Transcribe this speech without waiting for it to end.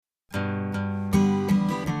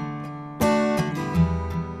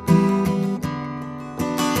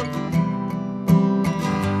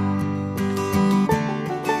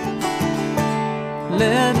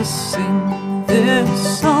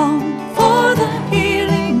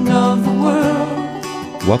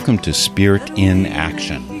Welcome to Spirit in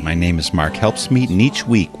Action. My name is Mark Helpsmeet, and each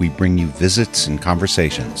week we bring you visits and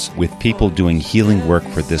conversations with people doing healing work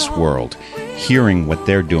for this world, hearing what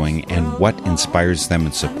they're doing and what inspires them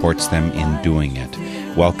and supports them in doing it.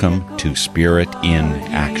 Welcome to Spirit in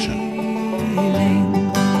Action.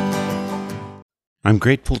 I'm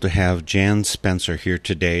grateful to have Jan Spencer here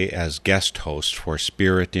today as guest host for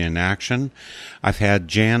Spirit in Action. I've had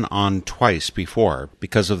Jan on twice before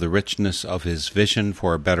because of the richness of his vision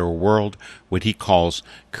for a better world, what he calls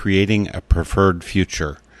creating a preferred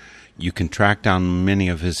future. You can track down many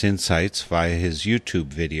of his insights via his YouTube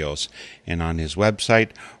videos and on his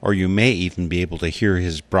website, or you may even be able to hear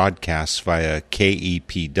his broadcasts via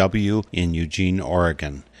KEPW in Eugene,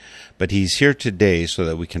 Oregon. But he's here today so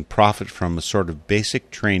that we can profit from a sort of basic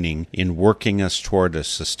training in working us toward a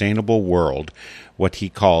sustainable world, what he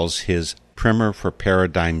calls his primer for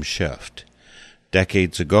paradigm shift.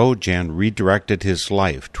 Decades ago, Jan redirected his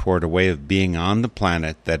life toward a way of being on the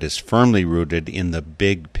planet that is firmly rooted in the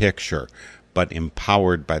big picture, but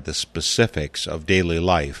empowered by the specifics of daily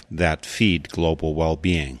life that feed global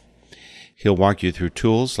well-being. He'll walk you through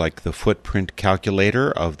tools like the footprint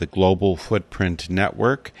calculator of the Global Footprint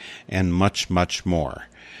Network and much, much more.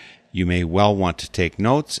 You may well want to take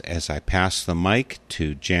notes as I pass the mic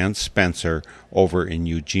to Jan Spencer over in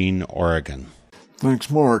Eugene, Oregon. Thanks,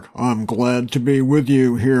 Mark. I'm glad to be with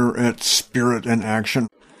you here at Spirit in Action.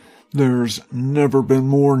 There's never been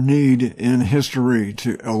more need in history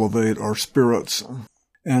to elevate our spirits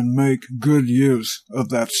and make good use of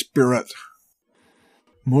that spirit.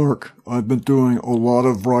 Mark, I've been doing a lot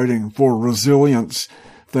of writing for Resilience.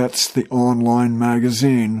 That's the online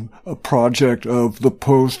magazine, a project of the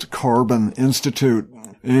Post-Carbon Institute,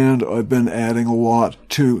 and I've been adding a lot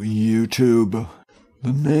to YouTube.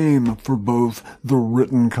 The name for both the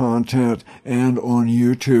written content and on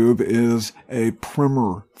YouTube is A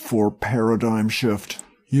Primer for Paradigm Shift.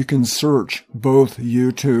 You can search both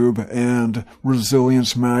YouTube and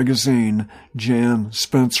Resilience Magazine, Jan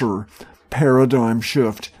Spencer, Paradigm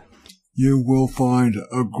Shift. You will find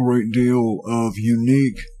a great deal of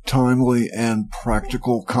unique, timely, and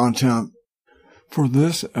practical content. For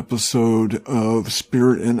this episode of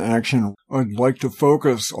Spirit in Action, I'd like to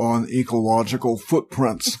focus on ecological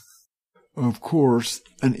footprints. Of course,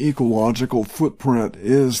 an ecological footprint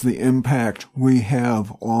is the impact we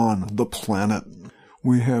have on the planet.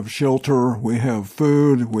 We have shelter, we have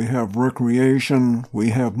food, we have recreation,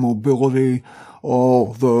 we have mobility.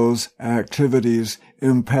 All those activities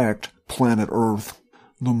impact planet Earth.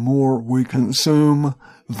 The more we consume,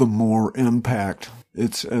 the more impact.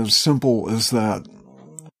 It's as simple as that.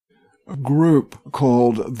 A group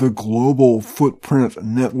called the Global Footprint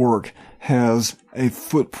Network has a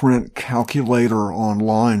footprint calculator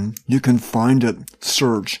online. You can find it.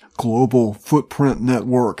 Search Global Footprint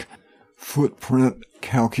Network, Footprint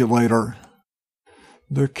Calculator.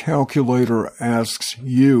 The calculator asks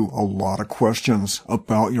you a lot of questions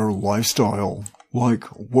about your lifestyle, like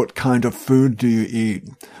what kind of food do you eat?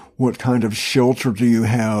 What kind of shelter do you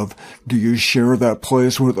have? Do you share that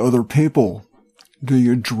place with other people? Do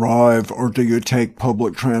you drive or do you take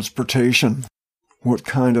public transportation? What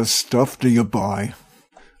kind of stuff do you buy?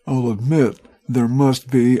 I'll admit there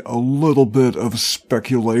must be a little bit of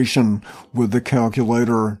speculation with the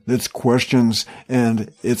calculator, its questions,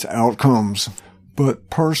 and its outcomes. But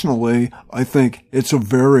personally, I think it's a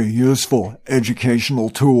very useful educational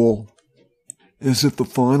tool. Is it the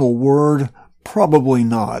final word? Probably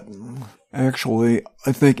not. Actually,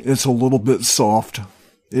 I think it's a little bit soft.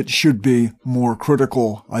 It should be more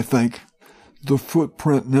critical, I think. The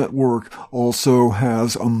Footprint Network also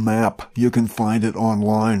has a map. You can find it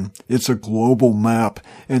online. It's a global map,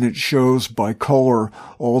 and it shows by color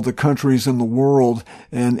all the countries in the world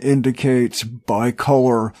and indicates by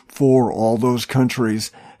color for all those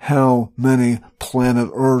countries how many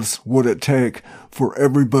planet Earths would it take for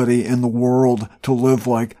everybody in the world to live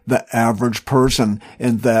like the average person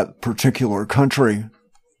in that particular country.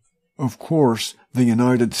 Of course, the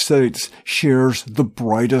United States shares the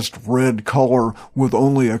brightest red color with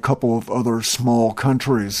only a couple of other small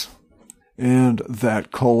countries. And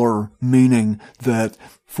that color meaning that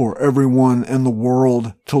for everyone in the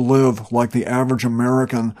world to live like the average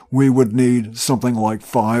American, we would need something like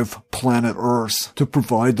 5 planet Earths to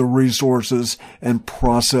provide the resources and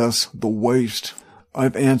process the waste.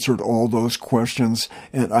 I've answered all those questions,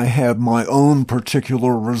 and I have my own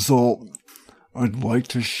particular result. I'd like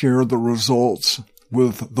to share the results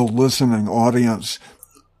with the listening audience,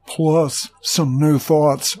 plus some new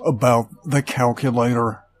thoughts about the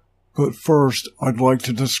calculator. But first, I'd like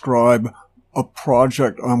to describe a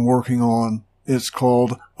project I'm working on It's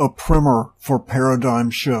called a primer for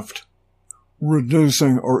paradigm shift.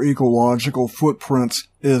 Reducing our ecological footprints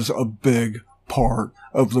is a big part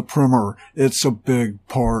of the primer. It's a big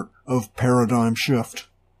part of paradigm shift.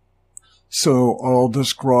 So I'll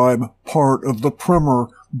describe part of the primer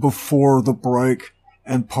before the break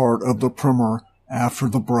and part of the primer after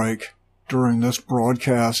the break during this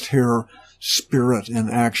broadcast here, Spirit in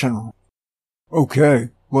Action. Okay,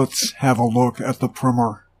 let's have a look at the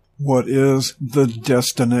primer. What is the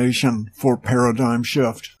destination for paradigm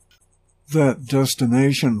shift? That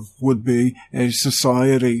destination would be a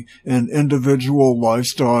society and individual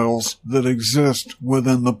lifestyles that exist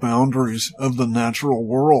within the boundaries of the natural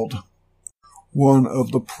world. One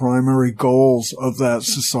of the primary goals of that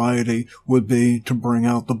society would be to bring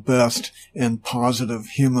out the best and positive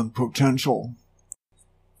human potential.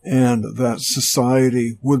 And that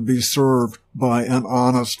society would be served by an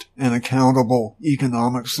honest and accountable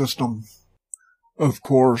economic system. Of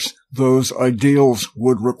course, those ideals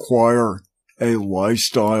would require a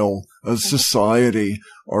lifestyle, a society,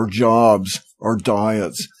 our jobs, our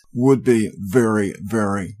diets would be very,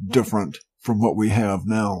 very different from what we have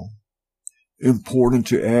now. Important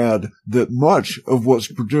to add that much of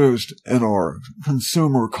what's produced in our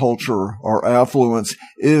consumer culture, our affluence,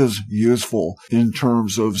 is useful in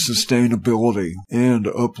terms of sustainability and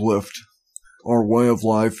uplift. Our way of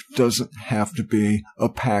life doesn't have to be a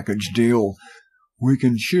package deal. We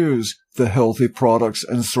can choose the healthy products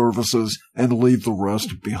and services and leave the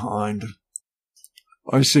rest behind.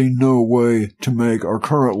 I see no way to make our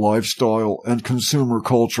current lifestyle and consumer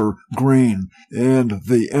culture green, and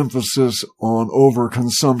the emphasis on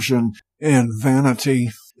overconsumption and vanity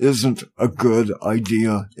isn't a good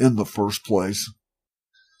idea in the first place.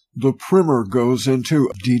 The primer goes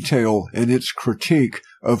into detail in its critique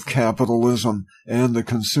of capitalism and the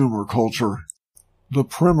consumer culture. The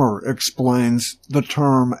primer explains the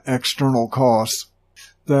term external costs.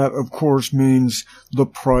 That, of course, means the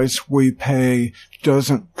price we pay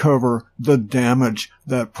doesn't cover the damage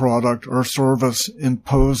that product or service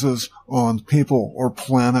imposes on people or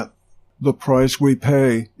planet. The price we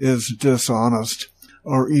pay is dishonest.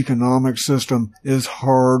 Our economic system is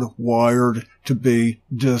hardwired to be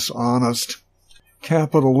dishonest.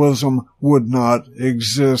 Capitalism would not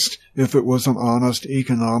exist if it was an honest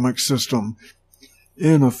economic system.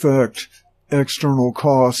 In effect, external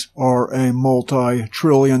costs are a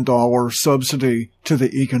multi-trillion-dollar subsidy to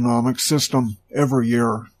the economic system every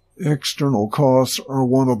year. External costs are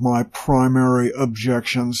one of my primary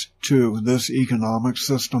objections to this economic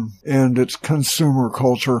system and its consumer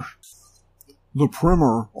culture. The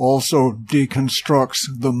primer also deconstructs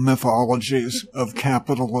the mythologies of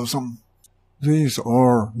capitalism. These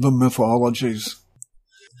are the mythologies: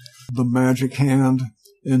 the magic hand,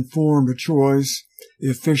 informed choice,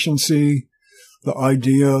 efficiency, the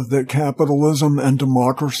idea that capitalism and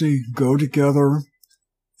democracy go together,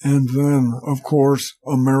 and then, of course,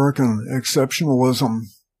 American exceptionalism.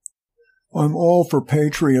 I'm all for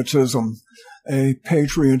patriotism, a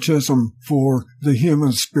patriotism for the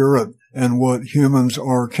human spirit and what humans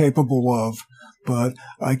are capable of, but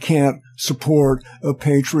I can't support a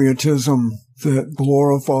patriotism that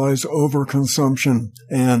glorifies overconsumption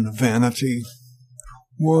and vanity.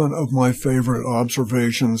 One of my favorite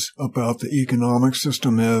observations about the economic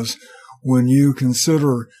system is when you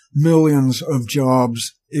consider millions of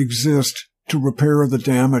jobs exist to repair the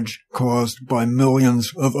damage caused by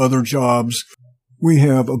millions of other jobs, we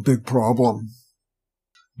have a big problem.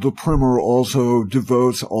 The primer also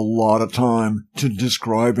devotes a lot of time to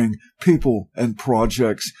describing people and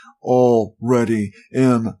projects already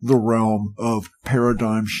in the realm of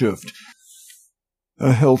paradigm shift.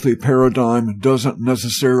 A healthy paradigm doesn't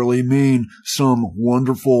necessarily mean some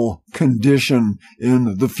wonderful condition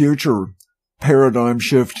in the future. Paradigm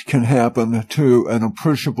shift can happen to an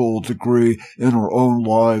appreciable degree in our own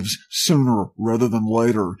lives sooner rather than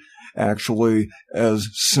later. Actually, as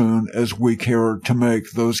soon as we care to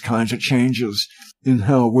make those kinds of changes in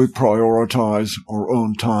how we prioritize our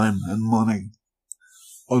own time and money.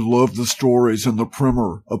 I love the stories in the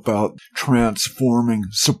primer about transforming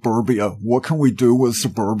suburbia. What can we do with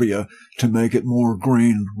suburbia to make it more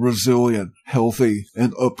green, resilient, healthy,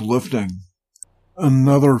 and uplifting?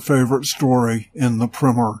 Another favorite story in the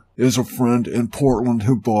primer is a friend in Portland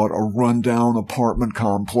who bought a rundown apartment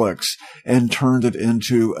complex and turned it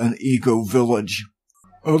into an eco-village.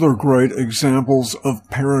 Other great examples of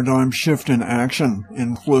paradigm shift in action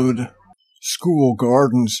include school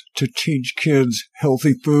gardens to teach kids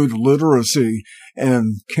healthy food literacy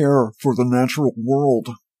and care for the natural world,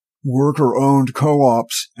 worker-owned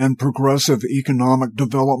co-ops and progressive economic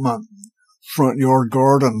development, front yard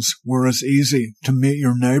gardens where it's easy to meet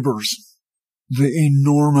your neighbors. The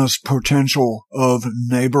enormous potential of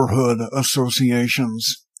neighborhood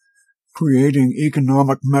associations, creating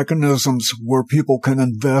economic mechanisms where people can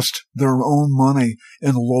invest their own money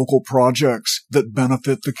in local projects that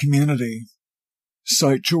benefit the community.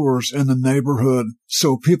 Site tours in the neighborhood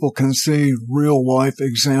so people can see real-life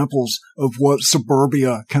examples of what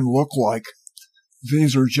suburbia can look like.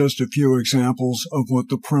 These are just a few examples of what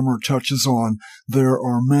the primer touches on. There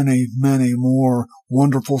are many, many more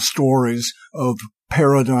wonderful stories of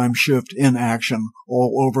paradigm shift in action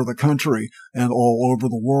all over the country and all over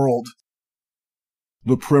the world.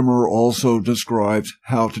 The primer also describes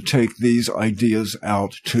how to take these ideas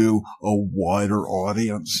out to a wider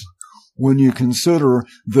audience. When you consider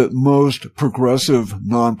that most progressive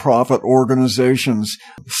nonprofit organizations,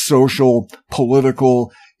 social,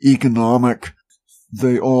 political, economic,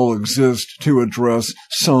 they all exist to address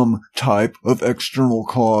some type of external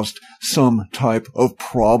cost, some type of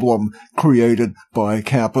problem created by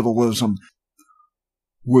capitalism.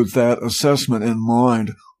 With that assessment in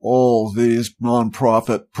mind, all these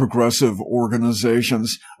nonprofit progressive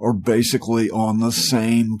organizations are basically on the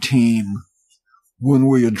same team. When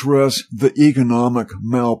we address the economic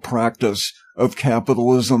malpractice of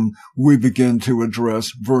capitalism, we begin to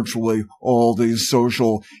address virtually all these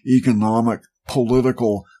social, economic,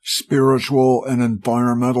 political, spiritual, and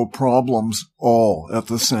environmental problems all at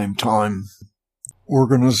the same time.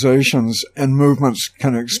 Organizations and movements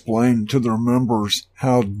can explain to their members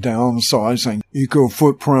how downsizing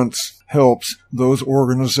eco-footprints helps those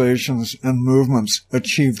organizations and movements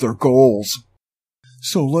achieve their goals.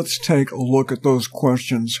 So let's take a look at those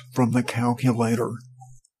questions from the calculator.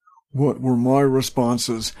 What were my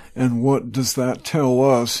responses, and what does that tell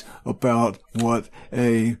us about what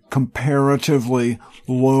a comparatively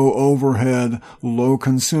low overhead, low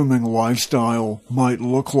consuming lifestyle might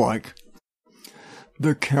look like?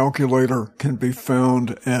 The calculator can be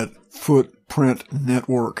found at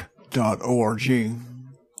footprintnetwork.org.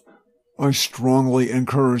 I strongly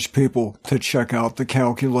encourage people to check out the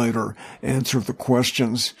calculator, answer the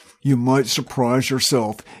questions. You might surprise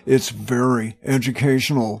yourself. It's very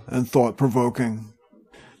educational and thought-provoking.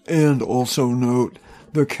 And also note,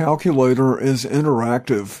 the calculator is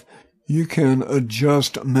interactive. You can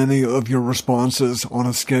adjust many of your responses on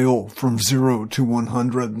a scale from 0 to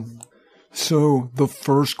 100. So the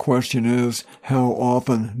first question is, how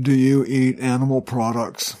often do you eat animal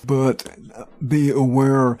products? But be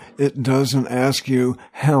aware it doesn't ask you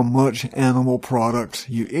how much animal products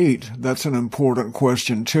you eat. That's an important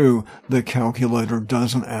question too. The calculator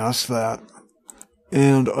doesn't ask that.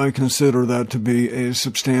 And I consider that to be a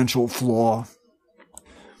substantial flaw.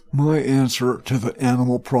 My answer to the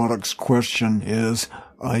animal products question is,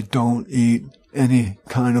 I don't eat any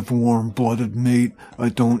kind of warm-blooded meat. I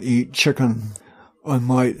don't eat chicken. I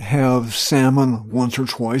might have salmon once or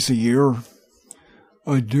twice a year.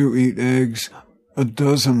 I do eat eggs. A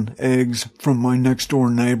dozen eggs from my next-door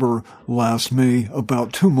neighbor last me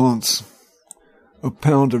about 2 months. A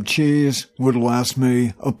pound of cheese would last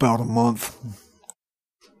me about a month.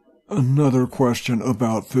 Another question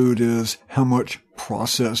about food is, how much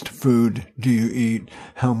processed food do you eat?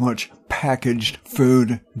 How much packaged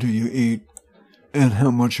food do you eat? And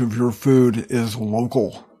how much of your food is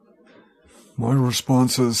local? My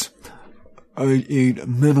response is, I eat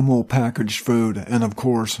minimal packaged food and, of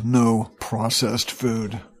course, no processed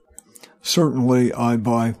food. Certainly, I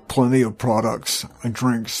buy plenty of products. I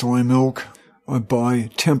drink soy milk. I buy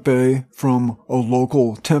tempeh from a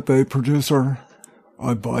local tempeh producer.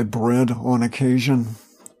 I buy bread on occasion.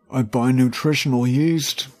 I buy nutritional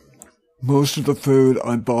yeast. Most of the food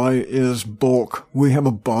I buy is bulk. We have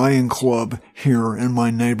a buying club here in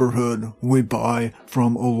my neighborhood. We buy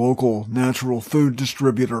from a local natural food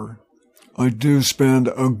distributor. I do spend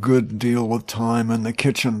a good deal of time in the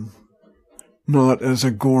kitchen. Not as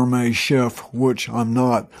a gourmet chef, which I'm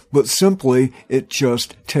not, but simply it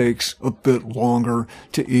just takes a bit longer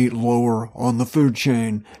to eat lower on the food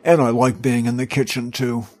chain, and I like being in the kitchen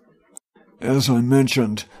too. As I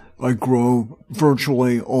mentioned, I grow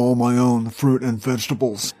virtually all my own fruit and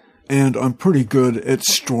vegetables, and I'm pretty good at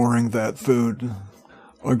storing that food.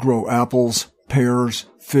 I grow apples, pears,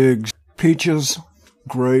 figs, peaches,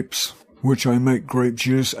 grapes, which I make grape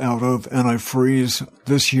juice out of, and I freeze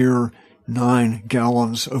this year 9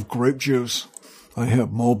 gallons of grape juice. I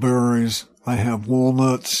have mulberries, I have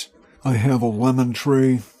walnuts, I have a lemon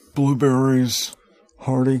tree, blueberries,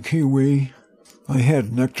 hardy kiwi. I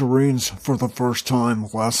had nectarines for the first time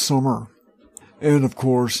last summer. And of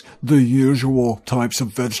course, the usual types of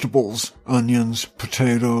vegetables, onions,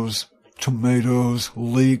 potatoes, tomatoes,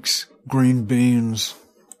 leeks, green beans.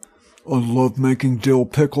 I love making dill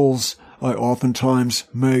pickles. I oftentimes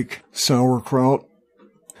make sauerkraut.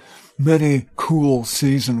 Many cool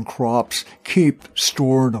season crops keep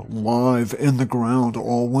stored live in the ground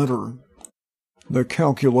all winter. The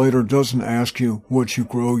calculator doesn't ask you what you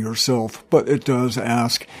grow yourself, but it does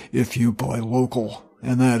ask if you buy local,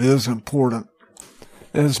 and that is important.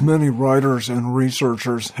 As many writers and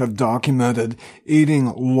researchers have documented,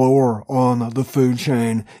 eating lower on the food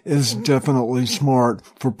chain is definitely smart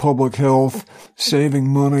for public health, saving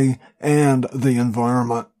money, and the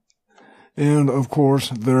environment. And, of course,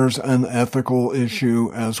 there's an ethical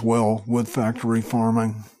issue as well with factory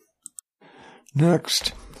farming.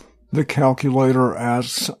 Next, the calculator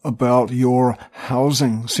asks about your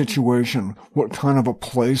housing situation. What kind of a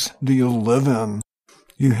place do you live in?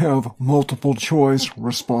 You have multiple choice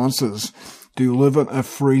responses. Do you live in a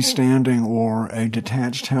freestanding or a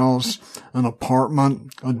detached house, an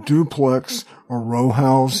apartment, a duplex, a row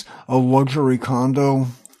house, a luxury condo?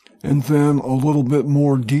 And then a little bit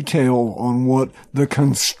more detail on what the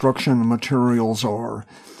construction materials are.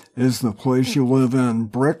 Is the place you live in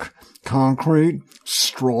brick, concrete,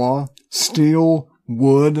 straw, steel,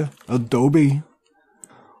 wood, adobe?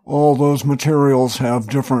 All those materials have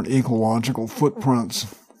different ecological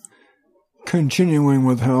footprints. Continuing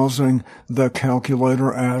with housing, the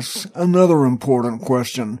calculator asks another important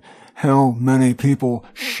question. How many people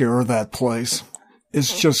share that place?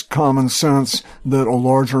 It's just common sense that a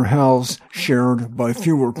larger house shared by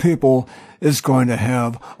fewer people is going to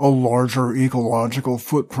have a larger ecological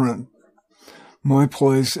footprint. My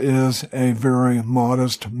place is a very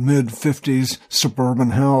modest mid-50s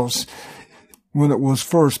suburban house. When it was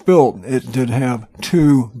first built, it did have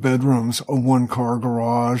 2 bedrooms, a 1-car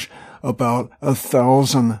garage, about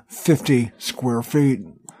 1,050 square feet.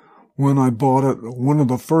 When I bought it, one of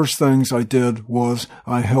the first things I did was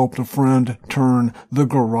I helped a friend turn the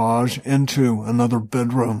garage into another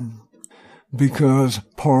bedroom, because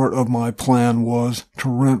part of my plan was to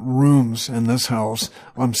rent rooms in this house.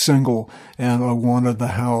 I'm single, and I wanted the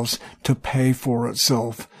house to pay for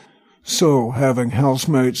itself. So having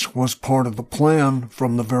housemates was part of the plan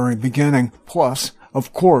from the very beginning. Plus,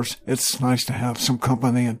 of course, it's nice to have some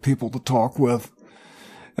company and people to talk with.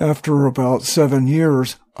 After about 7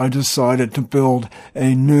 years, I decided to build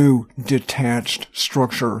a new detached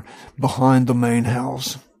structure behind the main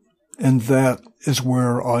house. And that is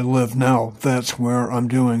where I live now. That's where I'm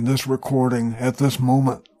doing this recording at this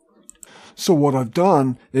moment. So what I've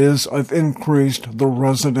done is I've increased the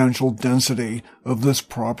residential density of this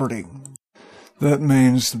property. That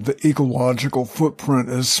means the ecological footprint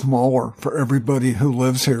is smaller for everybody who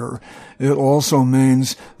lives here. It also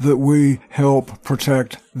means that we help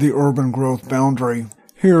protect the urban growth boundary.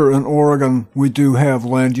 Here in Oregon, we do have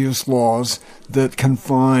land use laws that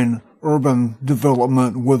confine urban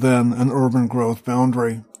development within an urban growth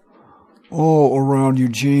boundary. All around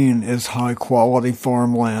Eugene is high-quality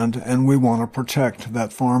farmland, and we want to protect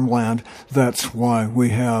that farmland. That's why we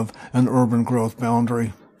have an urban growth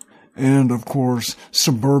boundary. And, of course,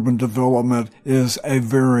 suburban development is a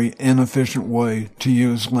very inefficient way to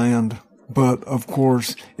use land. But, of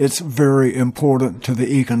course, it's very important to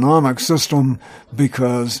the economic system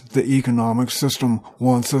because the economic system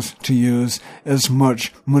wants us to use as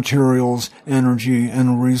much materials, energy,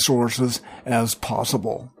 and resources as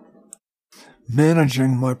possible.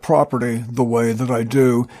 Managing my property the way that I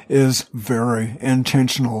do is very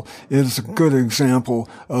intentional. It is a good example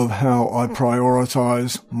of how I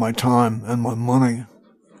prioritize my time and my money.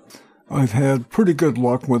 I've had pretty good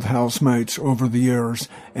luck with housemates over the years,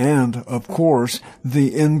 and, of course,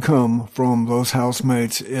 the income from those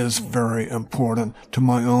housemates is very important to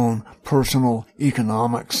my own personal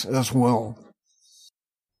economics as well.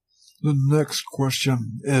 The next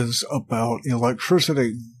question is about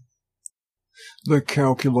electricity. The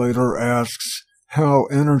calculator asks, how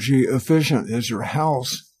energy efficient is your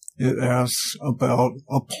house? It asks about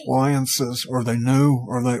appliances. Are they new?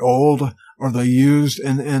 Are they old? Are they used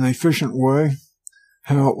in an efficient way?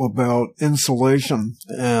 How about insulation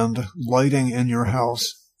and lighting in your house?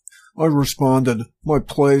 I responded, my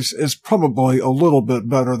place is probably a little bit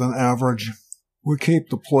better than average. We keep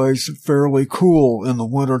the place fairly cool in the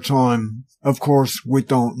wintertime. Of course, we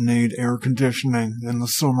don't need air conditioning in the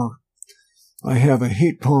summer. I have a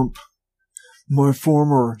heat pump. My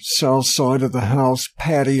former south side of the house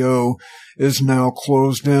patio is now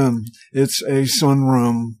closed in. It's a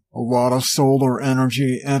sunroom. A lot of solar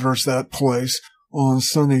energy enters that place. On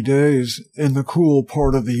sunny days, in the cool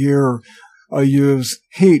part of the year, I use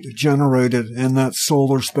heat generated in that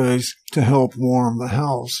solar space to help warm the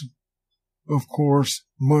house. Of course,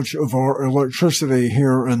 much of our electricity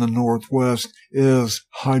here in the Northwest is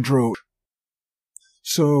hydro.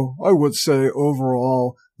 So I would say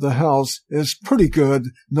overall, the house is pretty good,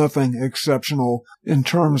 nothing exceptional in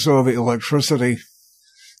terms of electricity.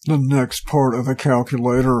 The next part of the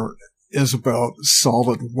calculator is about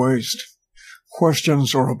solid waste.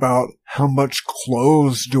 Questions are about how much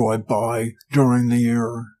clothes do I buy during the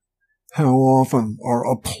year? How often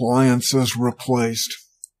are appliances replaced?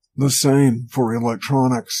 The same for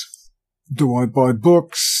electronics. Do I buy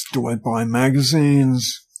books? Do I buy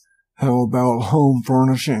magazines? How about home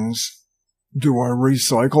furnishings? Do I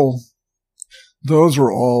recycle? Those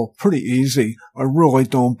are all pretty easy. I really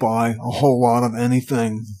don't buy a whole lot of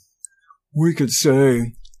anything. We could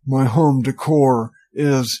say my home decor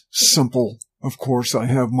is simple. Of course, I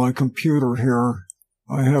have my computer here.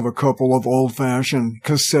 I have a couple of old-fashioned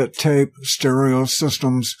cassette tape stereo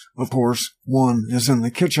systems. Of course, one is in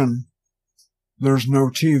the kitchen. There's no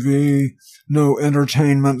TV, no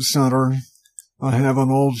entertainment center. I have an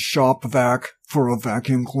old shop vac for a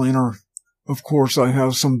vacuum cleaner. Of course, I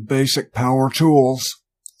have some basic power tools.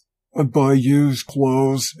 I buy used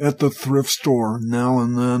clothes at the thrift store now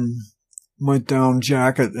and then. My down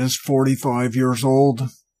jacket is 45 years old.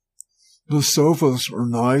 The sofas are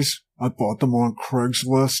nice. I bought them on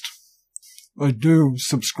Craigslist. I do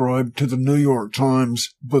subscribe to the New York Times,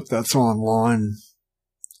 but that's online.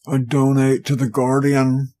 I donate to The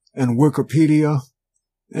Guardian and Wikipedia.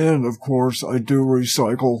 And, of course, I do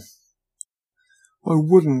recycle. I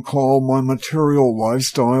wouldn't call my material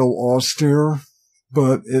lifestyle austere,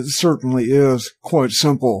 but it certainly is quite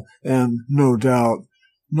simple and, no doubt,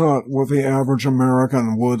 not what the average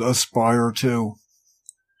American would aspire to.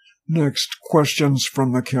 Next, questions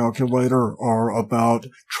from the calculator are about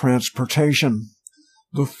transportation.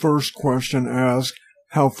 The first question asks,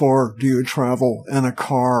 how far do you travel in a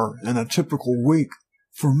car in a typical week?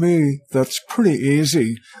 For me, that's pretty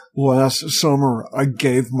easy. Last summer, I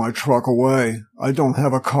gave my truck away. I don't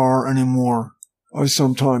have a car anymore. I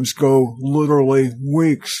sometimes go literally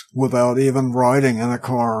weeks without even riding in a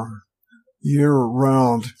car.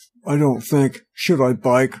 Year-round, I don't think, should I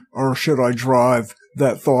bike or should I drive?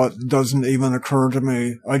 That thought doesn't even occur to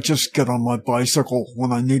me. I just get on my bicycle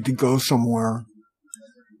when I need to go somewhere.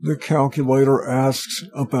 The calculator asks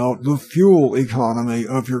about the fuel economy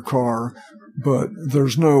of your car, but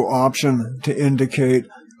there's no option to indicate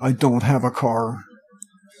I don't have a car.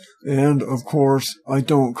 And, of course, I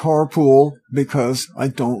don't carpool because I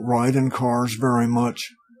don't ride in cars very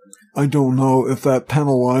much. I don't know if that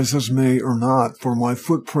penalizes me or not for my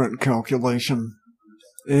footprint calculation.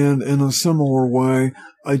 And in a similar way,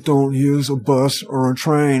 I don't use a bus or a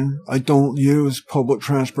train. I don't use public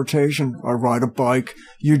transportation. I ride a bike.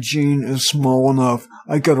 Eugene is small enough.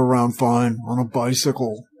 I get around fine on a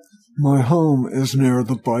bicycle. My home is near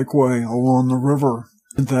the bikeway along the river.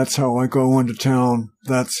 And that's how I go into town.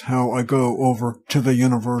 That's how I go over to the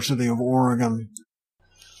University of Oregon.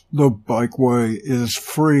 The bikeway is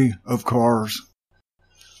free of cars.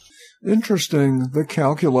 Interesting, the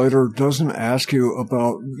calculator doesn't ask you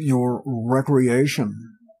about your recreation.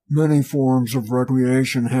 Many forms of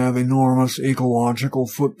recreation have enormous ecological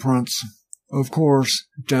footprints. Of course,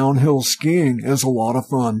 downhill skiing is a lot of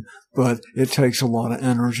fun, but it takes a lot of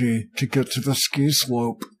energy to get to the ski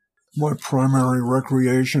slope. My primary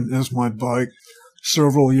recreation is my bike.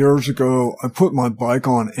 Several years ago, I put my bike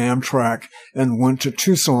on Amtrak and went to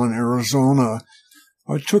Tucson, Arizona.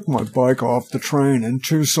 I took my bike off the train in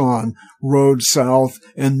Tucson, rode south,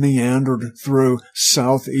 and meandered through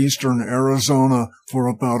southeastern Arizona for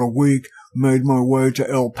about a week, made my way to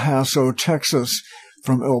El Paso, Texas.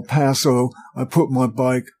 From El Paso, I put my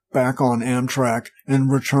bike back on Amtrak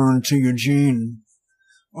and returned to Eugene.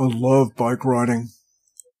 I love bike riding.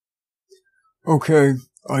 Okay,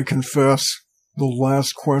 I confess. The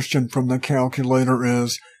last question from the calculator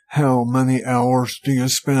is, how many hours do you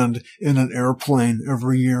spend in an airplane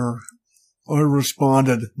every year? I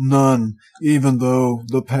responded, none, even though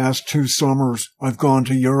the past 2 summers I've gone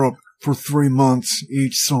to Europe for 3 months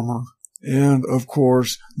each summer. And, of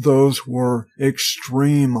course, those were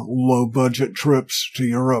extreme low-budget trips to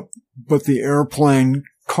Europe. But the airplane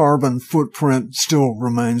carbon footprint still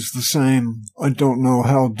remains the same. I don't know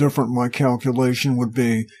how different my calculation would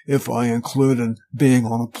be if I included being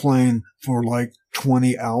on a plane for like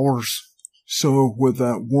 20 hours. So with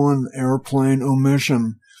that one airplane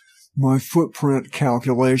omission, my footprint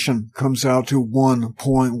calculation comes out to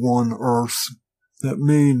 1.1 Earths. That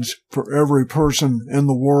means for every person in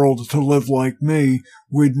the world to live like me,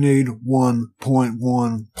 we'd need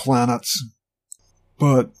 1.1 planets.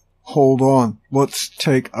 But hold on, let's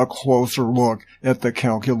take a closer look at the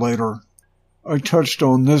calculator. I touched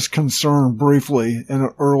on this concern briefly in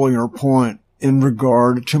an earlier point in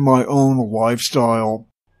regard to my own lifestyle.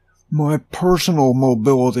 My personal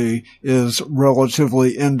mobility is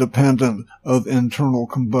relatively independent of internal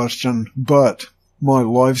combustion, but my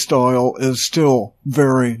lifestyle is still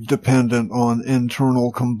very dependent on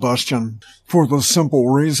internal combustion for the simple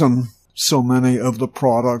reason so many of the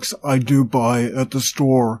products I do buy at the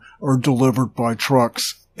store are delivered by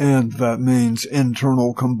trucks, and that means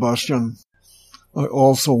internal combustion. I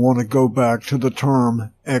also want to go back to the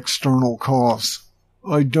term external costs.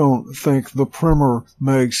 I don't think the primer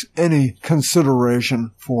makes any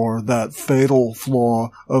consideration for that fatal flaw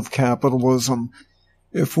of capitalism.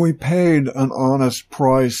 If we paid an honest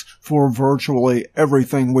price for virtually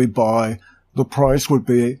everything we buy, the price would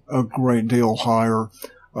be a great deal higher.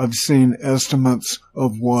 I've seen estimates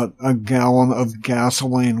of what a gallon of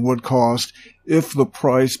gasoline would cost if the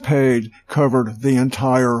price paid covered the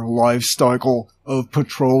entire life cycle of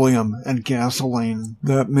petroleum and gasoline.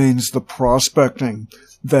 That means the prospecting,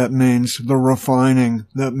 that means the refining,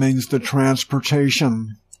 that means the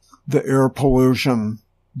transportation, the air pollution,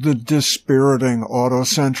 the dispiriting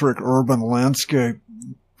autocentric urban landscape,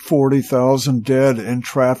 40,000 dead in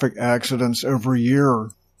traffic accidents every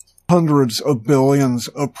year, hundreds of billions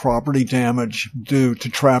of property damage due to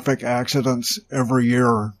traffic accidents every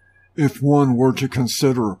year. If one were to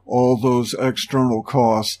consider all those external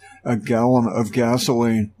costs, a gallon of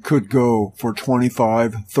gasoline could go for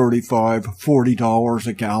 $25, $35, $40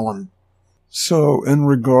 a gallon. So, in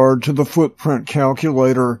regard to the footprint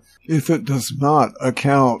calculator, if it does not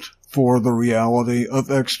account for the reality of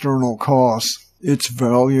external costs, its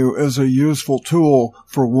value as a useful tool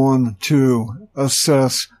for one to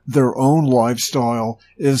assess their own lifestyle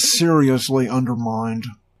is seriously undermined.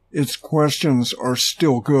 Its questions are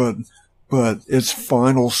still good, but its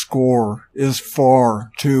final score is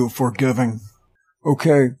far too forgiving.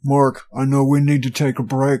 Okay, Mark, I know we need to take a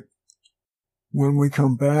break. When we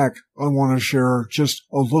come back, I want to share just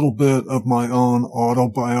a little bit of my own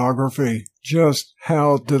autobiography. Just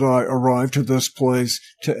how did I arrive to this place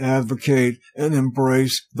to advocate and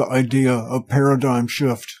embrace the idea of paradigm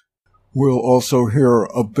shift? We'll also hear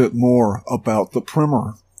a bit more about the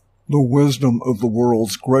primer, the wisdom of the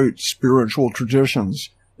world's great spiritual traditions,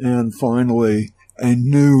 and finally, a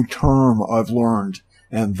new term I've learned,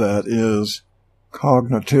 and that is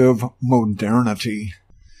cognitive modernity.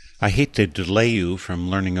 I hate to delay you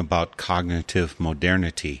from learning about cognitive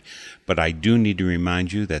modernity, but I do need to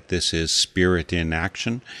remind you that this is Spirit in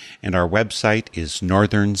Action, and our website is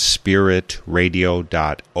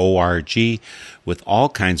northernspiritradio.org with all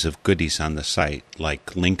kinds of goodies on the site,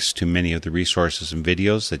 like links to many of the resources and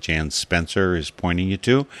videos that Jan Spencer is pointing you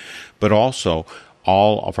to, but also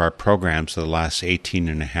all of our programs of the last 18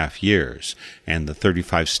 and a half years and the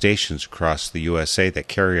 35 stations across the USA that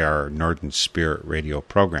carry our Northern Spirit Radio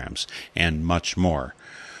programs, and much more.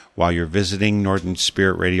 While you're visiting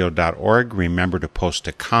northernspiritradio.org, remember to post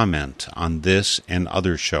a comment on this and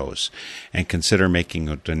other shows, and consider making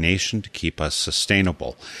a donation to keep us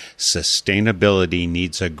sustainable. Sustainability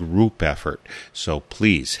needs a group effort, so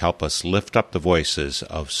please help us lift up the voices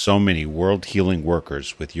of so many world-healing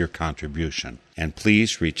workers with your contribution. And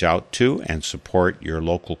please reach out to and support your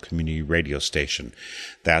local community radio station.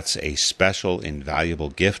 That's a special, invaluable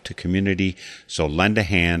gift to community, so lend a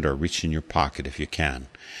hand or reach in your pocket if you can.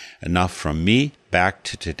 Enough from me. Back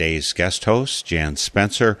to today's guest host, Jan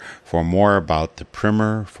Spencer, for more about the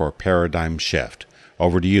primer for Paradigm Shift.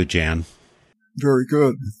 Over to you, Jan. Very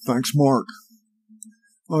good. Thanks, Mark.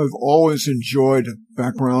 I've always enjoyed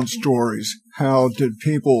background stories. How did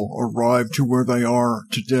people arrive to where they are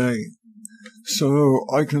today? So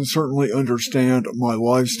I can certainly understand my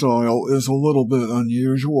lifestyle is a little bit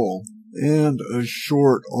unusual, and a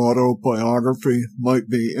short autobiography might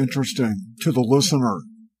be interesting to the listener.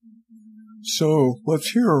 So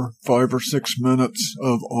let's hear 5 or 6 minutes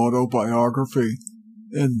of autobiography,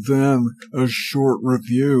 and then a short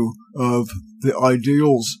review of the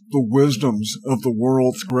ideals, the wisdoms of the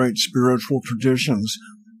world's great spiritual traditions,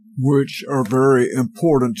 which are very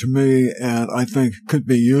important to me and I think could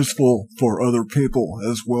be useful for other people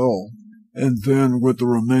as well. And then with the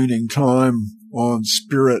remaining time on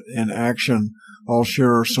Spirit in Action, I'll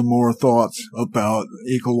share some more thoughts about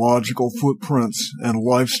ecological footprints and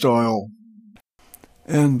lifestyle.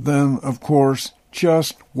 And then, of course,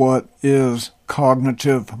 just what is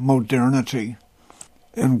cognitive modernity?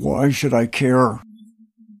 And why should I care?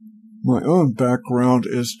 My own background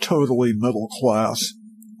is totally middle class.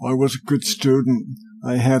 I was a good student.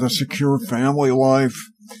 I had a secure family life.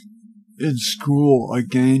 In school, I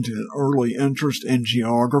gained an early interest in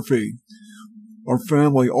geography. Our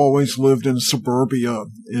family always lived in suburbia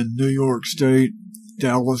in New York State,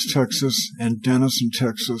 Dallas, Texas, and Denison,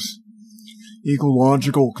 Texas.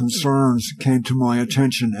 Ecological concerns came to my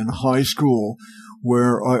attention in high school,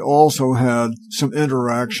 where I also had some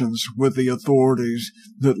interactions with the authorities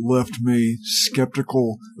that left me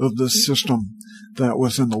skeptical of the system. That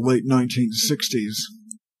was in the late 1960s.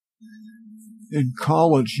 In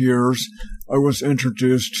college years, I was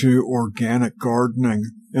introduced to organic gardening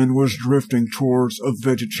and was drifting towards a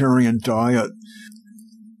vegetarian diet,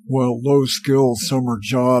 while low-skill summer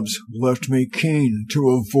jobs left me keen to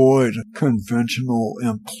avoid conventional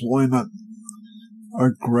employment. I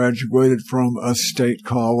graduated from a state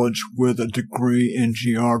college with a degree in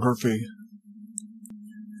geography.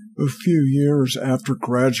 A few years after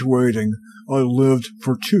graduating, I lived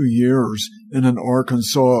for 2 years in an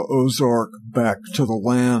Arkansas Ozark back to the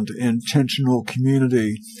land intentional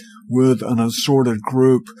community with an assorted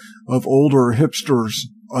group of older hipsters,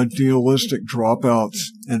 idealistic dropouts,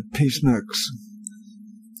 and peaceniks.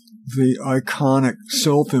 The iconic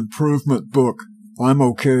self-improvement book, I'm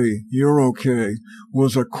Okay, You're Okay,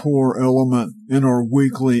 was a core element in our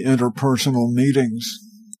weekly interpersonal meetings.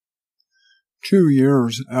 2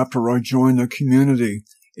 years after I joined the community,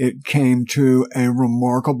 it came to a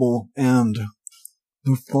remarkable end.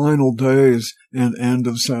 The final days and end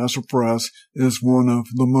of Sassafras is one of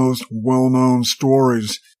the most well-known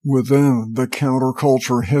stories within the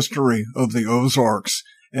counterculture history of the Ozarks,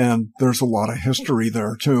 and there's a lot of history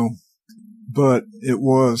there too. But it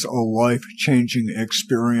was a life-changing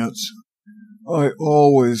experience. I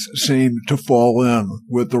always seemed to fall in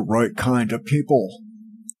with the right kind of people.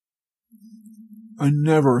 I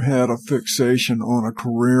never had a fixation on a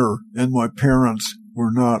career, and my parents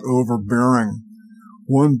were not overbearing.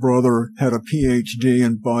 One brother had a PhD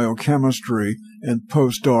in biochemistry and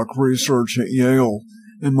postdoc research at Yale,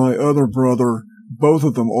 and my other brother, both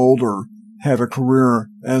of them older, had a career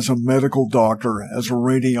as a medical doctor, as a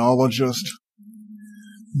radiologist.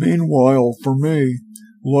 Meanwhile, for me,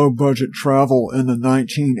 low-budget travel in the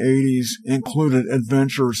 1980s included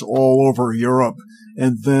adventures all over Europe,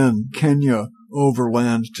 and then Kenya,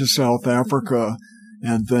 overland to South Africa,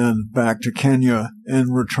 and then back to Kenya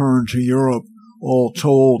and return to Europe. All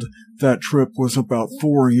told, that trip was about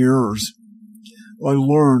 4 years. I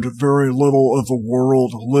learned very little of the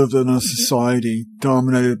world lived in a society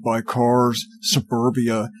dominated by cars,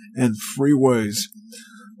 suburbia, and freeways.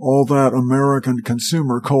 All that American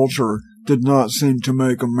consumer culture did not seem to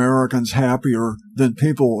make Americans happier than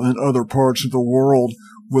people in other parts of the world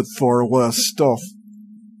with far less stuff.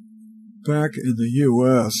 Back in the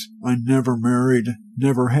U.S., I never married,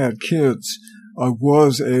 never had kids. I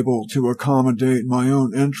was able to accommodate my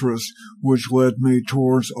own interests, which led me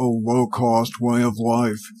towards a low-cost way of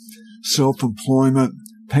life, self-employment,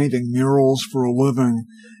 painting murals for a living,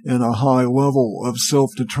 and a high level of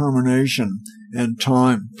self-determination and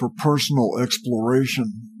time for personal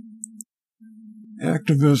exploration.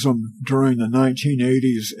 Activism during the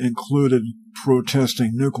 1980s included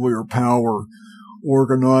protesting nuclear power,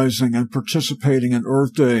 organizing and participating in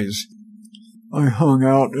Earth Days. I hung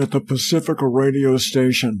out at the Pacifica radio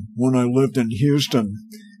station when I lived in Houston,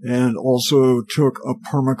 and also took a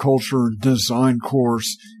permaculture design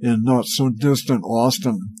course in not-so-distant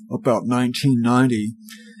Austin about 1990,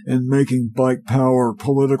 and making bike-power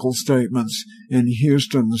political statements in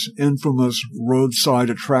Houston's infamous Roadside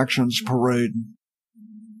Attractions Parade.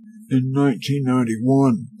 In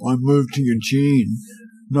 1991, I moved to Eugene,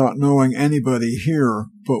 not knowing anybody here,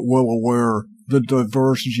 but well aware the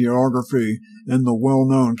diverse geography and the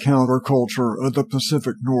well-known counterculture of the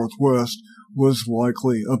Pacific Northwest was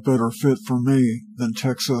likely a better fit for me than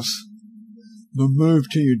Texas. The move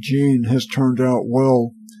to Eugene has turned out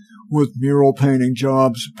well, with mural painting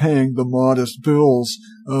jobs paying the modest bills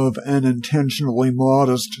of an intentionally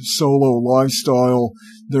modest solo lifestyle.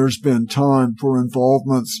 There's been time for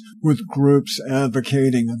involvements with groups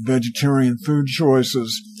advocating vegetarian food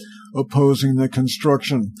choices, opposing the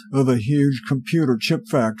construction of a huge computer chip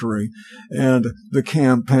factory, and the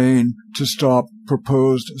campaign to stop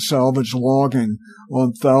proposed salvage logging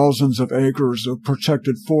on thousands of acres of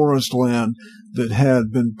protected forest land that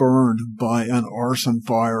had been burned by an arson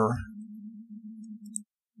fire.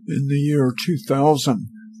 In the year 2000,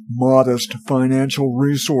 modest financial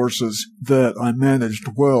resources that I managed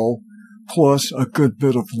well, plus a good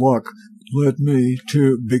bit of luck, led me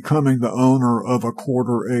to becoming the owner of a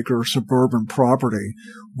quarter-acre suburban property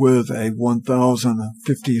with a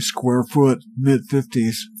 1,050 square foot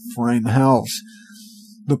mid-50s frame house.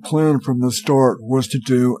 The plan from the start was to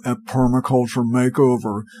do a permaculture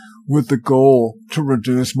makeover with the goal to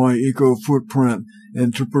reduce my eco-footprint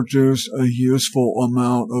and to produce a useful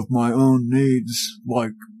amount of my own needs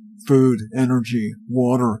like food, energy,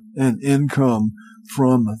 water, and income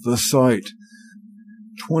from the site.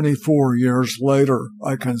 24 years later,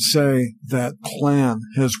 I can say that plan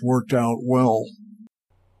has worked out well.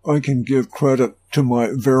 I can give credit to my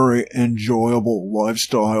very enjoyable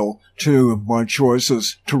lifestyle, to my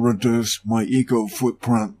choices to reduce my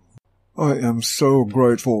eco-footprint. I am so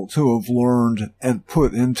grateful to have learned and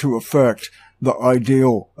put into effect the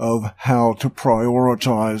ideal of how to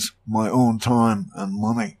prioritize my own time and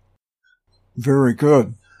money. Very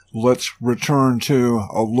good. Let's return to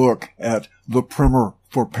a look at the primer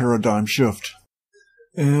for Paradigm Shift.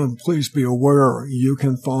 And please be aware you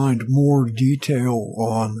can find more detail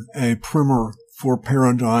on a primer for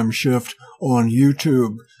Paradigm Shift on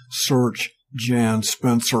YouTube. Search Jan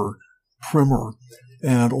Spencer Primer.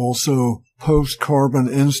 And also Post Carbon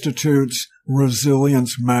Institute's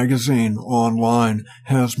Resilience Magazine online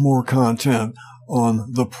has more content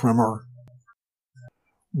on the primer.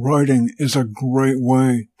 Writing is a great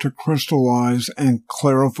way to crystallize and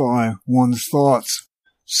clarify one's thoughts.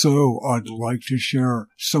 So I'd like to share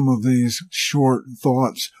some of these short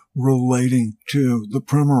thoughts relating to the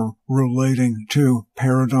primer, relating to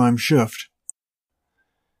Paradigm Shift.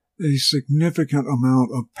 A significant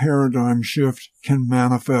amount of paradigm shift can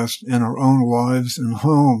manifest in our own lives and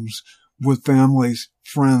homes with families,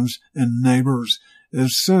 friends, and neighbors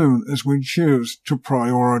as soon as we choose to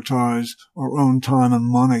prioritize our own time and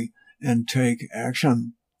money and take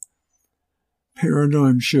action.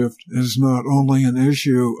 Paradigm shift is not only an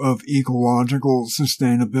issue of ecological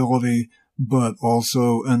sustainability, but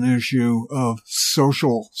also an issue of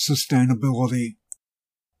social sustainability.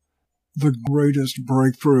 The greatest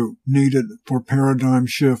breakthrough needed for paradigm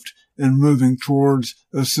shift and moving towards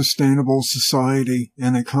a sustainable society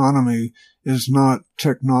and economy is not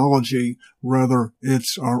technology, rather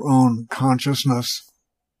it's our own consciousness.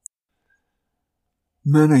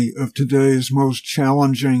 Many of today's most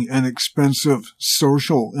challenging and expensive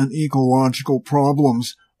social and ecological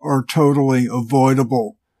problems are totally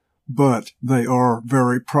avoidable, but they are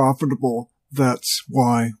very profitable. That's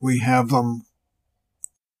why we have them.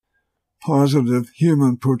 Positive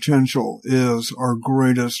human potential is our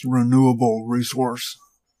greatest renewable resource.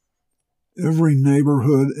 Every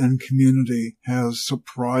neighborhood and community has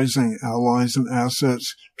surprising allies and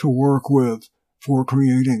assets to work with for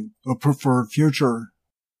creating a preferred future.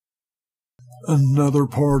 Another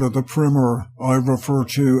part of the primer I refer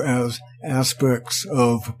to as aspects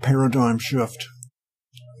of paradigm shift.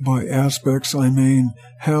 By aspects, I mean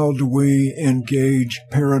how do we engage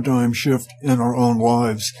paradigm shift in our own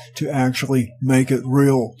lives to actually make it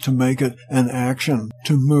real, to make it an action,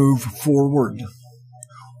 to move forward.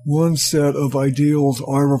 One set of ideals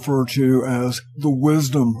I refer to as the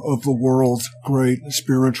wisdom of the world's great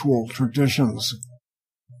spiritual traditions.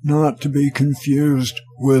 Not to be confused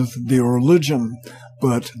with the religion,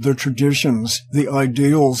 but the traditions, the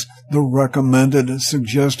ideals, the recommended,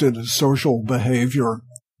 suggested social behavior.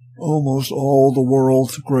 Almost all the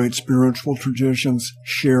world's great spiritual traditions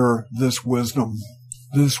share this wisdom.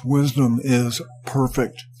 This wisdom is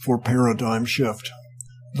perfect for paradigm shift.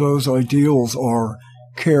 Those ideals are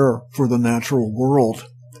care for the natural world,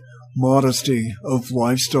 modesty of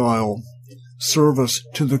lifestyle, service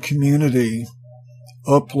to the community,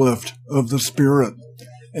 uplift of the spirit,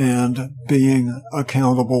 and being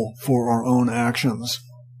accountable for our own actions.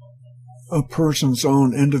 A person's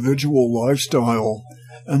own individual lifestyle,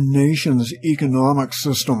 a nation's economic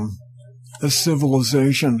system, a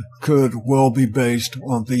civilization could well be based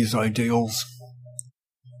on these ideals.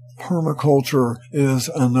 Permaculture is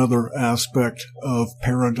another aspect of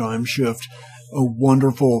paradigm shift, a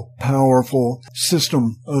wonderful, powerful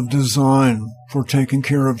system of design for taking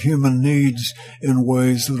care of human needs in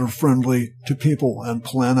ways that are friendly to people and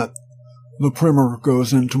planet. The primer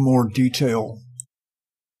goes into more detail.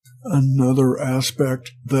 Another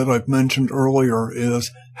aspect that I've mentioned earlier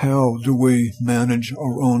is how do we manage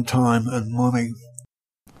our own time and money.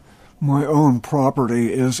 My own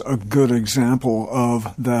property is a good example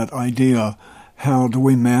of that idea. How do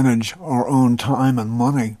we manage our own time and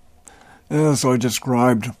money? As I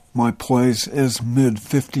described, my place is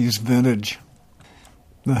mid-50s vintage.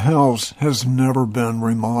 The house has never been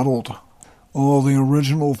remodeled. All the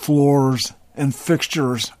original floors and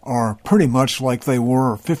fixtures are pretty much like they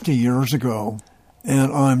were 50 years ago,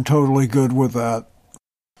 and I'm totally good with that.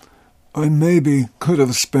 I maybe could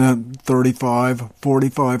have spent $35,000,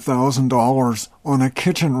 $45,000 on a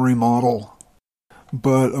kitchen remodel,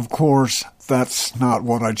 But, of course, that's not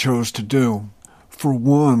what I chose to do. For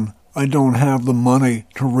one, I don't have the money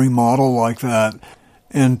to remodel like that.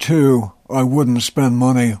 And two, I wouldn't spend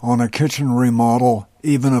money on a kitchen remodel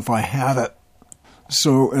even if I had it.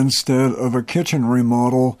 So instead of a kitchen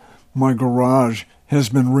remodel, my garage has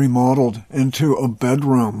been remodeled into a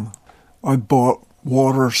bedroom. I bought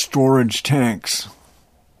water storage tanks.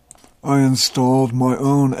 I installed my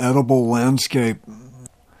own edible landscape.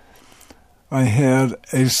 I had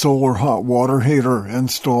a solar hot water heater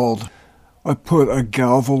installed. I put a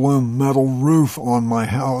Galvalume metal roof on my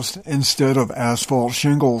house instead of asphalt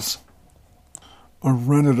shingles. I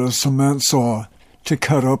rented a cement saw to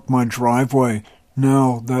cut up my driveway.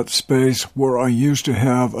 Now that space where I used to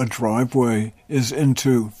have a driveway is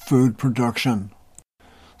into food production.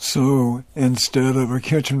 So instead of a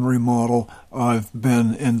kitchen remodel, I've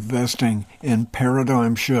been investing in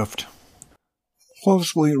paradigm shift.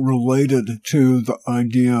 Closely related to the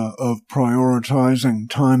idea of prioritizing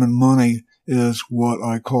time and money is what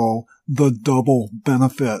I call the double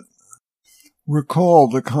benefit. Recall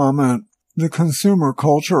the comment, the consumer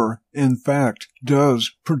culture, in fact,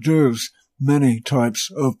 does produce many types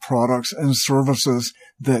of products and services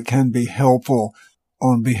that can be helpful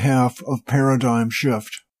on behalf of paradigm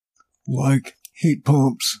shift, like heat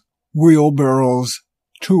pumps, wheelbarrows,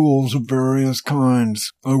 tools of various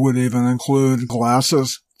kinds. I would even include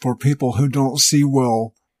glasses for people who don't see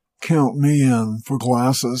well. Count me in for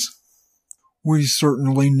glasses. We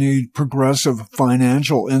certainly need progressive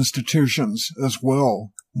financial institutions as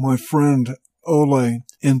well. My friend Ole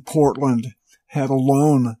in Portland had a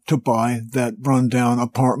loan to buy that rundown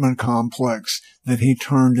apartment complex that he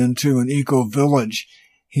turned into an eco-village.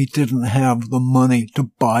 He didn't have the money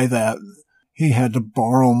to buy that. He had to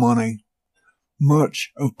borrow money.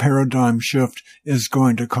 Much of paradigm shift is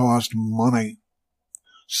going to cost money.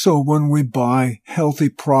 So when we buy healthy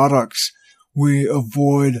products, we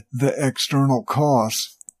avoid the external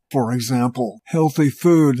costs. For example, healthy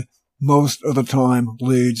food most of the time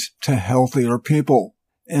leads to healthier people,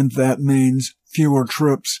 and that means fewer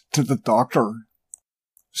trips to the doctor.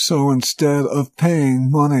 So instead of paying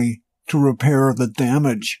money to repair the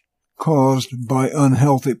damage caused by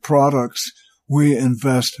unhealthy products, we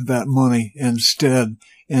invest that money instead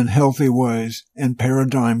in healthy ways and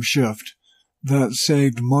paradigm shift. That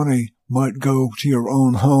saved money might go to your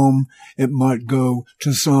own home. It might go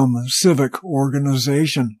to some civic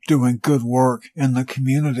organization doing good work in the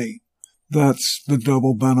community. That's the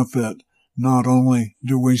double benefit. Not only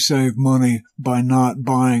do we save money by not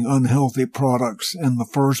buying unhealthy products in the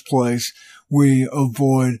first place, we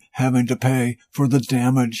avoid having to pay for the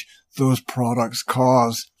damage those products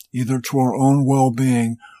cause, either to our own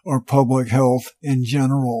well-being or public health in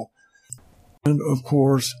general. And of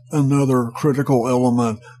course, another critical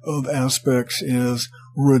element of aspects is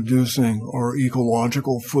reducing our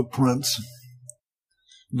ecological footprints.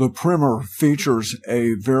 The primer features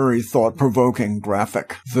a very thought-provoking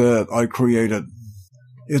graphic that I created.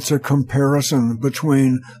 It's a comparison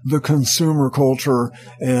between the consumer culture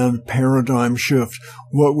and paradigm shift.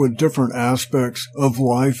 What would different aspects of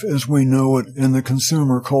life as we know it in the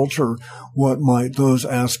consumer culture, what might those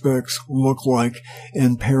aspects look like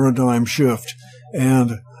in paradigm shift?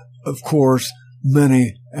 And, of course,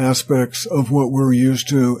 many aspects of what we're used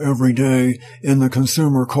to every day in the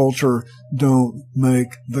consumer culture don't make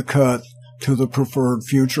the cut to the preferred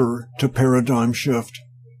future to paradigm shift.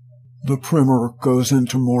 The primer goes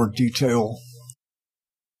into more detail.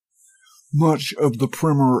 Much of the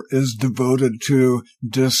primer is devoted to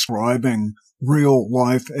describing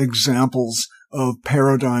real-life examples of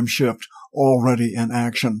paradigm shift already in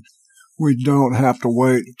action. We don't have to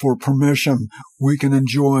wait for permission. We can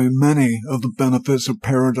enjoy many of the benefits of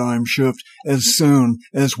paradigm shift as soon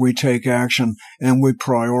as we take action and we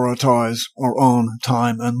prioritize our own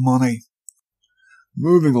time and money.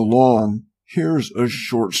 Moving along, here's a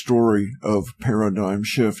short story of paradigm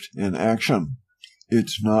shift in action.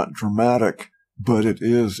 It's not dramatic, but it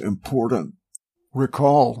is important.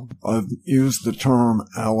 Recall, I've used the term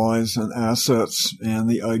allies and assets and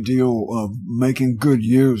the ideal of making good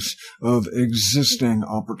use of existing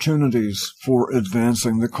opportunities for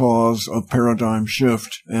advancing the cause of paradigm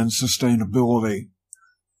shift and sustainability.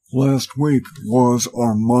 Last week was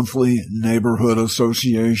our monthly neighborhood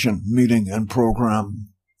association meeting and program.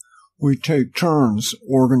 We take turns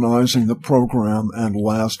organizing the program, and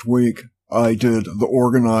last week I did the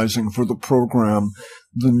organizing for the program.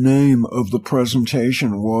 The name of the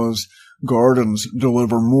presentation was Gardens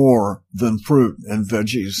Deliver More Than Fruit and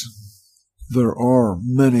Veggies. There are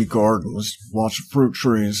many gardens, lots of fruit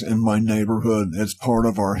trees in my neighborhood. It's part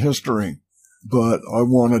of our history. but I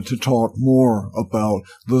wanted to talk more about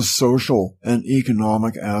the social and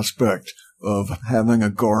economic aspect of having a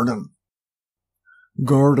garden.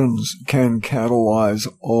 Gardens can catalyze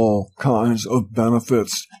all kinds of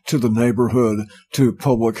benefits to the neighborhood, to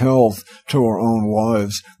public health, to our own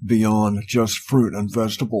lives beyond just fruit and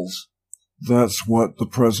vegetables. That's what the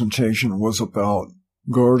presentation was about.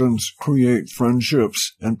 Gardens create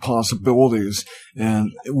friendships and possibilities, and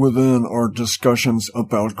within our discussions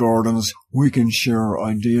about gardens, we can share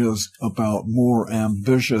ideas about more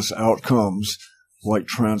ambitious outcomes, like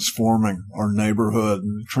transforming our neighborhood,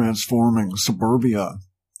 transforming suburbia,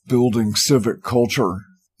 building civic culture,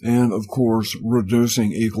 and, of course,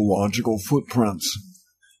 reducing ecological footprints.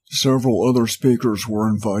 Several other speakers were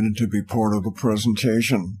invited to be part of the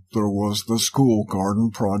presentation. There was the School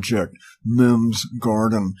Garden Project, Mims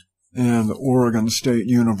Garden, and Oregon State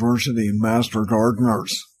University Master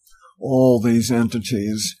Gardeners. All these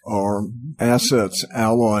entities are assets,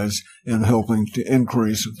 allies in helping to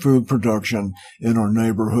increase food production in our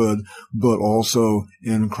neighborhood, but also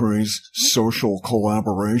increase social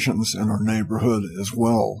collaborations in our neighborhood as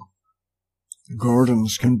well.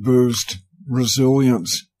 Gardens can boost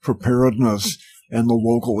resilience, preparedness, and the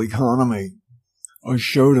local economy. I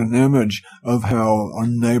showed an image of how a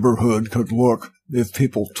neighborhood could look if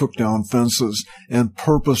people took down fences and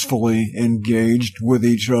purposefully engaged with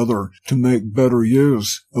each other to make better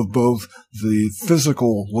use of both the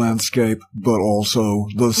physical landscape but also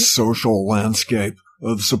the social landscape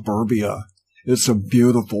of suburbia. It's a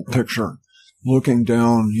beautiful picture. Looking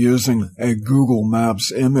down using a Google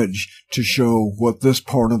Maps image to show what this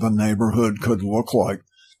part of the neighborhood could look like.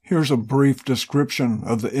 Here's a brief description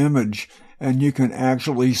of the image, and you can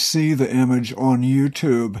actually see the image on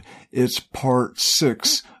YouTube. It's part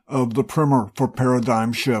 6 of the primer for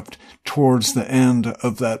Paradigm Shift towards the end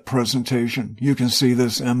of that presentation. You can see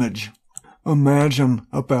this image. Imagine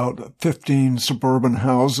about 15 suburban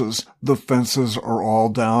houses. The fences are all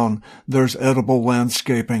down. There's edible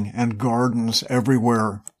landscaping and gardens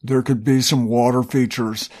everywhere. There could be some water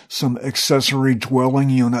features, some accessory dwelling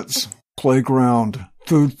units, playground,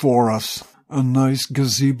 food forests, a nice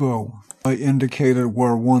gazebo. I indicated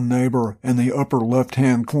where one neighbor in the upper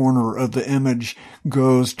left-hand corner of the image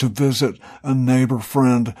goes to visit a neighbor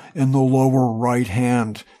friend in the lower right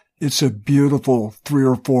hand. It's a beautiful 3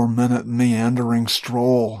 or 4 minute meandering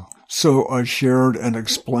stroll. So I shared and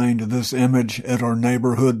explained this image at our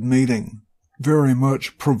neighborhood meeting, very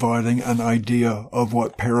much providing an idea of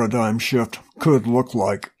what paradigm shift could look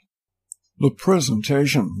like. The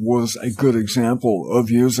presentation was a good example of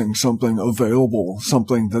using something available,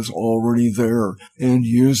 something that's already there, and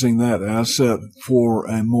using that asset for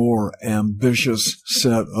a more ambitious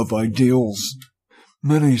set of ideals.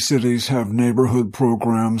 Many cities have neighborhood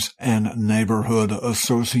programs and neighborhood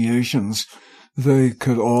associations. They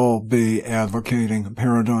could all be advocating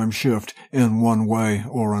paradigm shift in one way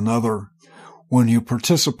or another. When you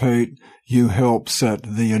participate, you help set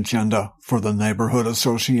the agenda for the neighborhood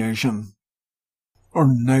association. Our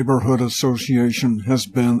neighborhood association has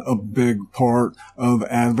been a big part of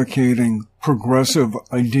advocating progressive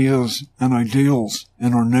ideas and ideals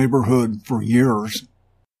in our neighborhood for years.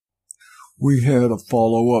 We had a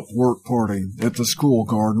follow-up work party at the School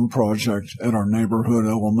Garden Project at our neighborhood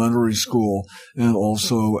elementary school, and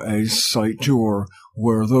also a site tour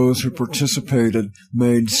where those who participated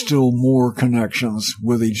made still more connections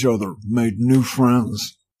with each other, made new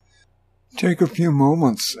friends. Take a few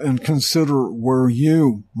moments and consider where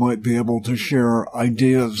you might be able to share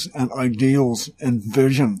ideas and ideals and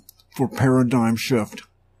vision for paradigm shift.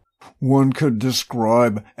 One could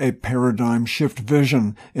describe a paradigm shift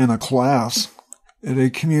vision in a class, at a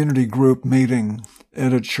community group meeting,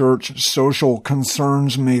 at a church social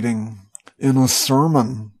concerns meeting, in a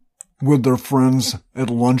sermon, with their friends at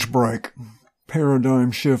lunch break.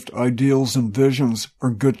 Paradigm shift ideals and visions are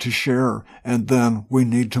good to share, and then we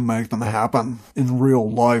need to make them happen in real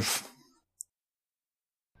life.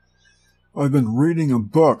 I've been reading a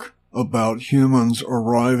book about humans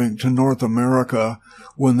arriving to North America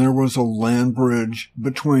when there was a land bridge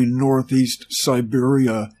between northeast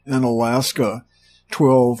Siberia and Alaska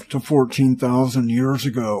 12 to 14,000 years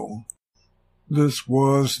ago. This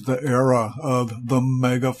was the era of the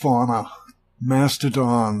megafauna,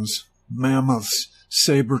 mastodons, mammoths,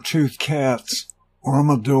 saber-toothed cats,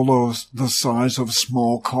 armadillos the size of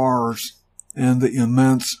small cars, and the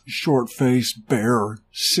immense short-faced bear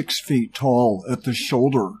 6 feet tall at the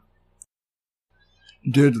shoulder.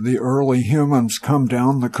 Did the early humans come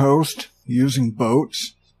down the coast using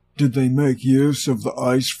boats? Did they make use of the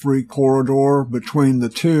ice-free corridor between the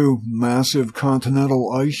two massive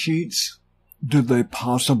continental ice sheets? Did they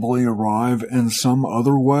possibly arrive in some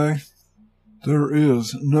other way? There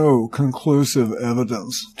is no conclusive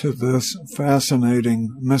evidence to this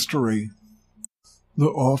fascinating mystery. The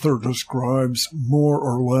author describes more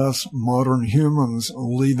or less modern humans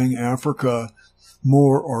leaving Africa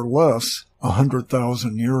more or less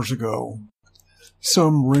 100,000 years ago.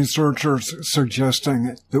 Some researchers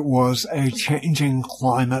suggesting it was a changing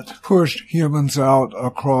climate pushed humans out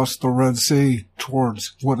across the Red Sea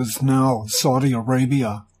towards what is now Saudi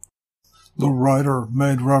Arabia. The writer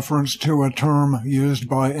made reference to a term used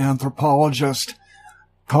by anthropologists,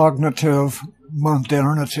 cognitive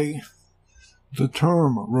modernity. The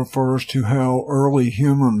term refers to how early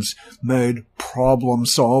humans made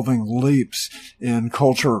problem-solving leaps in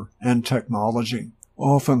culture and technology,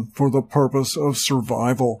 often for the purpose of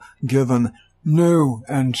survival given new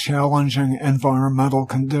and challenging environmental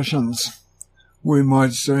conditions. We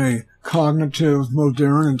might say cognitive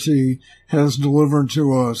modernity has delivered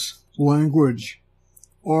to us language,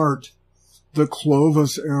 art, the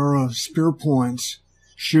Clovis-era spear points,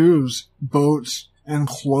 shoes, boats, and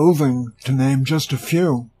clothing, to name just a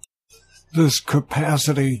few. This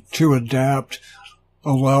capacity to adapt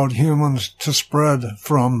allowed humans to spread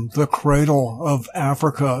from the cradle of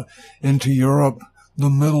Africa into Europe, the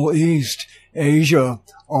Middle East, Asia,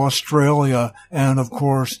 Australia, and of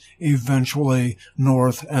course, eventually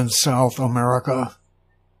North and South America.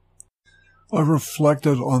 I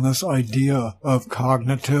reflected on this idea of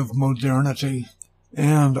cognitive modernity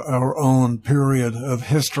and our own period of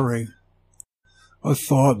history. I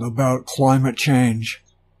thought about climate change,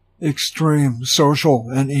 extreme social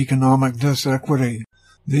and economic disequity,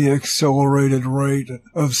 the accelerated rate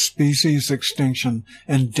of species extinction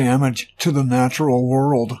and damage to the natural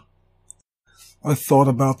world. I thought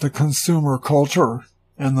about the consumer culture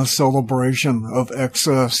and the celebration of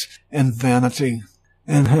excess and vanity,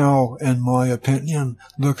 and how, in my opinion,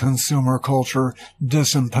 the consumer culture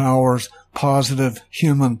disempowers positive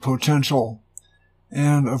human potential.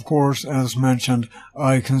 And, of course, as mentioned,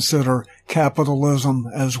 I consider capitalism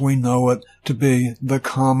as we know it to be the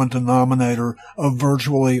common denominator of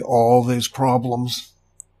virtually all these problems.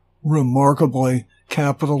 Remarkably,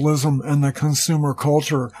 capitalism and the consumer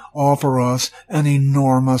culture offer us an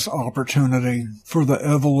enormous opportunity for the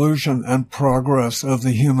evolution and progress of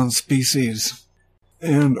the human species.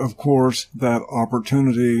 And, of course, that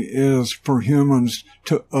opportunity is for humans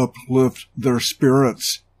to uplift their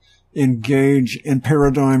spirits, engage in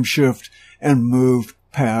paradigm shift, and move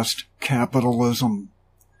past capitalism.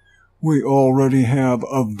 We already have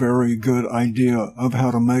a very good idea of how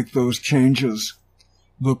to make those changes.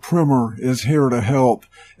 The primer is here to help,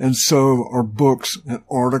 and so are books and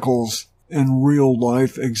articles and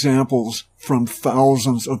real-life examples from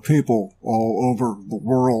thousands of people all over the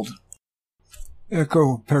world.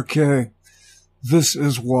 Ecco perché. This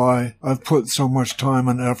is why I've put so much time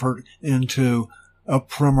and effort into a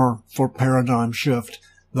primer for paradigm shift,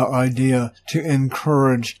 the idea to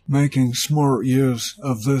encourage making smart use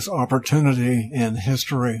of this opportunity in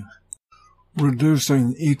history.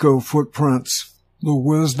 Reducing eco-footprints, the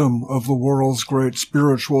wisdom of the world's great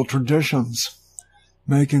spiritual traditions,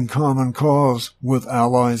 making common cause with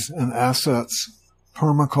allies and assets,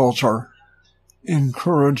 permaculture,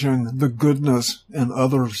 encouraging the goodness in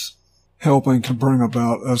others, helping to bring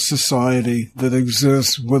about a society that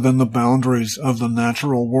exists within the boundaries of the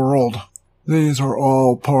natural world. These are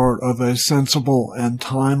all part of a sensible and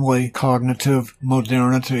timely cognitive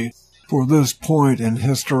modernity for this point in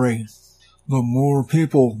history. The more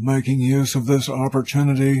people making use of this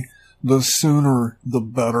opportunity, the sooner the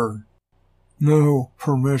better. No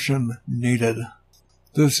permission needed.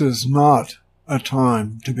 This is not a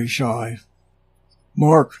time to be shy.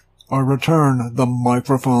 Mark, I return the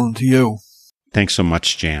microphone to you. Thanks so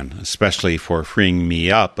much, Jan, especially for freeing me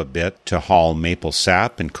up a bit to haul maple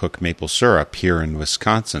sap and cook maple syrup here in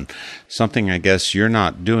Wisconsin, something I guess you're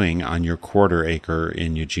not doing on your quarter acre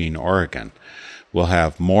in Eugene, Oregon. We'll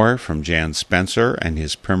have more from Jan Spencer and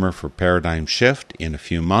his primer for Paradigm Shift in a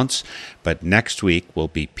few months, but next week will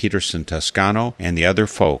be Peterson Toscano and the other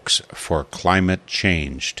folks for Climate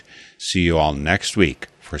Changed. See you all next week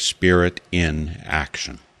for Spirit in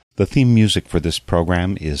Action. The theme music for this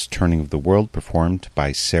program is Turning of the World, performed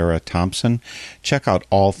by Sarah Thompson. Check out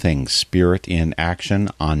all things Spirit in Action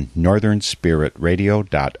on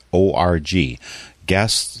northernspiritradio.org.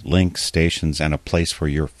 Guests, links, stations, and a place for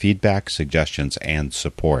your feedback, suggestions, and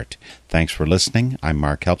support. Thanks for listening. I'm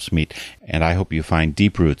Mark Helpsmeet, and I hope you find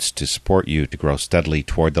deep roots to support you to grow steadily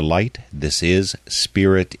toward the light. This is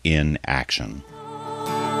Spirit in Action.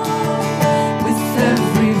 With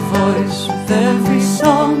every voice, with every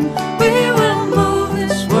song, we will move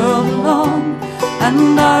this world along.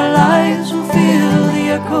 our lives will feel the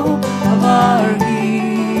echo of our healing.